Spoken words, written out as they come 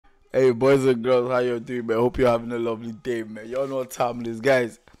Hey boys and girls, how you doing, man? Hope you're having a lovely day, man. Y'all know what time it is,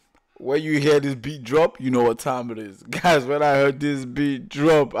 guys. When you hear this beat drop, you know what time it is. Guys, when I heard this beat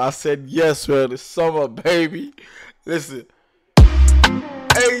drop, I said yes, man, it's summer, baby. Listen.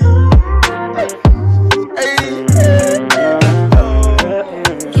 Hey. Hey.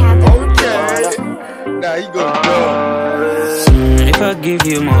 Okay. Now he gonna go. If I give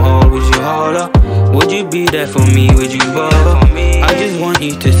you my all, would you holler? Would you be there for me? Would you bother? I just want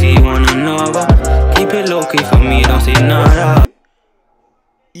you to see one another. Keep it low key for me, don't say nada.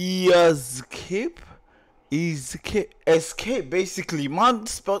 Eazcape? Escape, basically. Man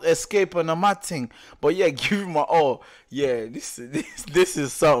spelled escape on a mad thing. But yeah, give him my all. Yeah, this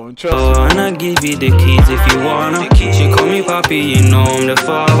is something. Trust me. And I give you the keys if you wanna. She call me papi, you know I'm the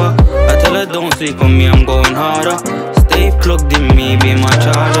father. I tell her don't sleep on me, I'm going harder. Stay plugged in me, be my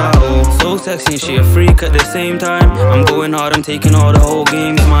charger. Oh, so sexy, she a freak at the same time. I'm going hard, I'm taking all the whole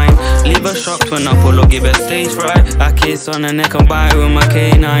game's mine. Leave her shocked when I pull up, give her stage fright. I kiss on her neck and bite with my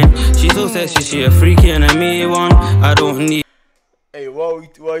K9. She's so sexy, she a freaky and a me one. I don't need. Hey,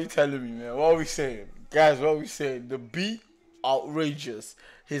 what are you telling me, man? What are we saying? Guys, what are we saying? The beat, outrageous.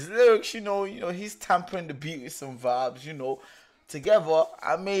 His lyrics, you know, he's tampering the beat with some vibes, Together,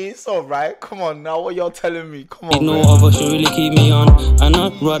 I mean, it's alright. Come on now, what y'all telling me? Come on, no other should really keep me on. And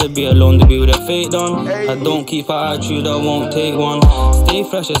I'd rather be alone than be with a fake on. Hey. I don't keep her attitude, I won't take one. Stay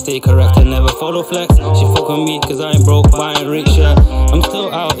fresh and stay correct and never follow flex. She fuck with me cause I ain't broke, but I ain't rich yet. I'm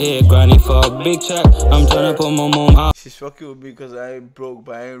still out here grinding for a big check. I'm trying to put my mom out. She's fucking with me cause I ain't broke,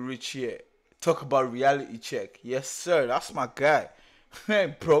 but I ain't rich yet. Talk about reality check. Yes, sir, that's my guy. We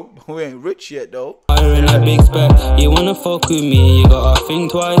ain't broke, but we ain't rich yet, though. In a big spec, you wanna fuck with me, you gotta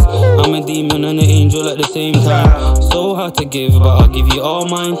think twice. I'm a demon and an angel at the same time. So hard to give, but I'll give you all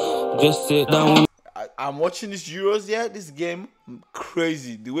mine. Just sit down with me. I'm watching this Euros, yeah, this game,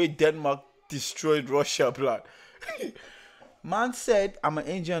 crazy. The way Denmark destroyed Russia, blood. Man said, I'm an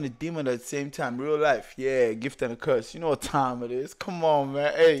angel and a demon at the same time. Real life, yeah, gift and a curse. You know what time it is. Come on,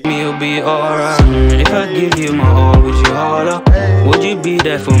 man. Hey. You'll be alright. If I give you my all, would you holler? Would you be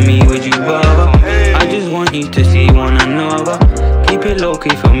there for me? Would you bother? I just want you to see one another. Keep it low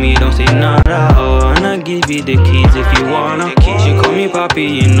key for me, don't say nada. Oh, and I give you the keys if you wanna. She call me papi,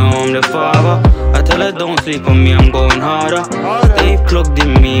 you know I'm the father. I tell her don't sleep on me, I'm going harder. Stay plugged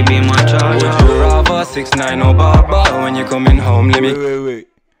in me, be my charger. Would you rather 6ix9ine or Baba when you're coming home? Let me Wait.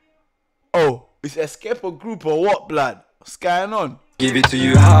 Oh, it's Escape or group or what, blood? What's going on? give it to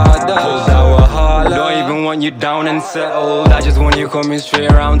you harder. Hold our heart. Don't even want you down and settled. I just want you coming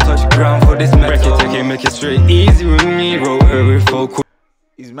straight around, touch ground for this metal. Break it, take it, make it straight easy with me. Roll every folk.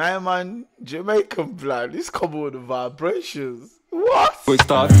 Is my man Jamaican, blood? This couple with the vibrations. What? We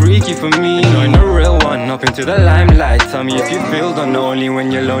start freaky for me. Join the real one up into the limelight. Tell me if you feel done only when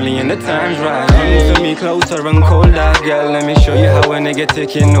you're lonely and the time's right. Come to me closer and colder, girl. Let me show you how when I get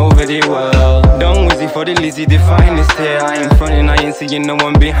taken over the world. Don't wizzy for the Lizzie, the finest here. I ain't frontin', I ain't seeing no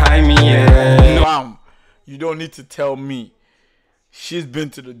one behind me, yeah. Bam. You don't need to tell me. She's been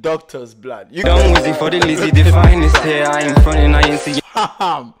to the doctor's, blood. You don't wizzy for the Lizzie, the finest here. I ain't frontin', I ain't seeing.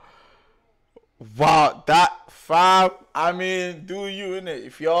 Wow, that fam. I mean, do you, innit?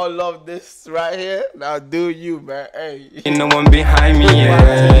 If y'all love this right here, now do you, man. Hey. Ain't no one behind me,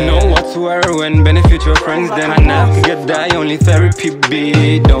 yeah. Know what to wear when benefit your friends, then I never get die. Only therapy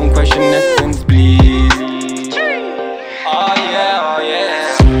be. Don't question essence, please. Oh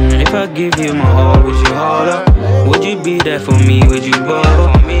yeah. If I give you my all, would you holler? Would you be there for me? Would you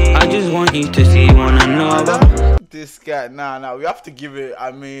bother? I just want you to see one another. This guy, nah, we have to give it,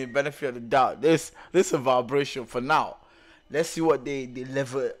 I mean, benefit of the doubt. This is a vibration for now. Let's see what they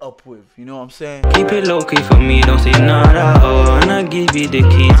level it up with, you know what I'm saying? Keep it low key for me, don't say nada. Oh, and I give you the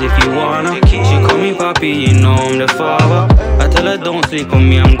keys if you wanna. She call me papi, you know I'm the father. I tell her don't sleep on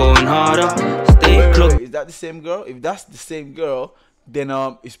me, I'm going harder. Stay close. Wait, is that the same girl? If that's the same girl, then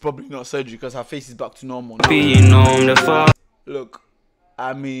it's probably not surgery because her face is back to normal now. You know I'm the father. Look,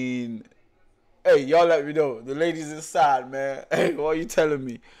 I mean, hey, y'all let me know. The ladies inside, man. Hey, what are you telling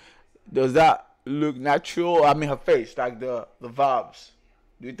me? Does that look natural? I mean, her face, like the vibes.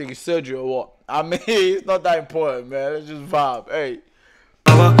 Do you think it's surgery or what? I mean, it's not that important, man. Let's just vibe. Hey.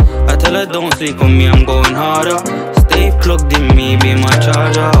 I tell her don't sleep on me, I'm going harder. Stay plugged in me, be my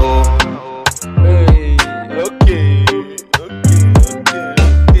charger. Oh. Hey, okay.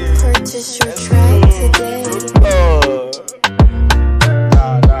 Purchase your track today.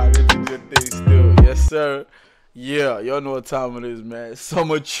 Nah, this is a good thing still. Yes, sir. Yeah, y'all know what time it is, man.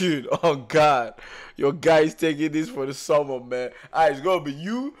 Summer tune. Oh, God. Your guy's taking this for the summer, man. Alright, it's going to be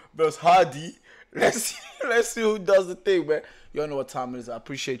you versus Hardy. Let's see who does the thing, man. Y'all know what time it is. I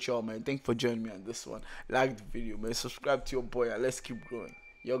appreciate y'all, man. Thank you for joining me on this one. Like the video, man. Subscribe to your boy, and let's keep growing.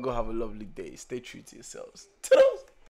 Y'all go have a lovely day. Stay true to yourselves. Toodles!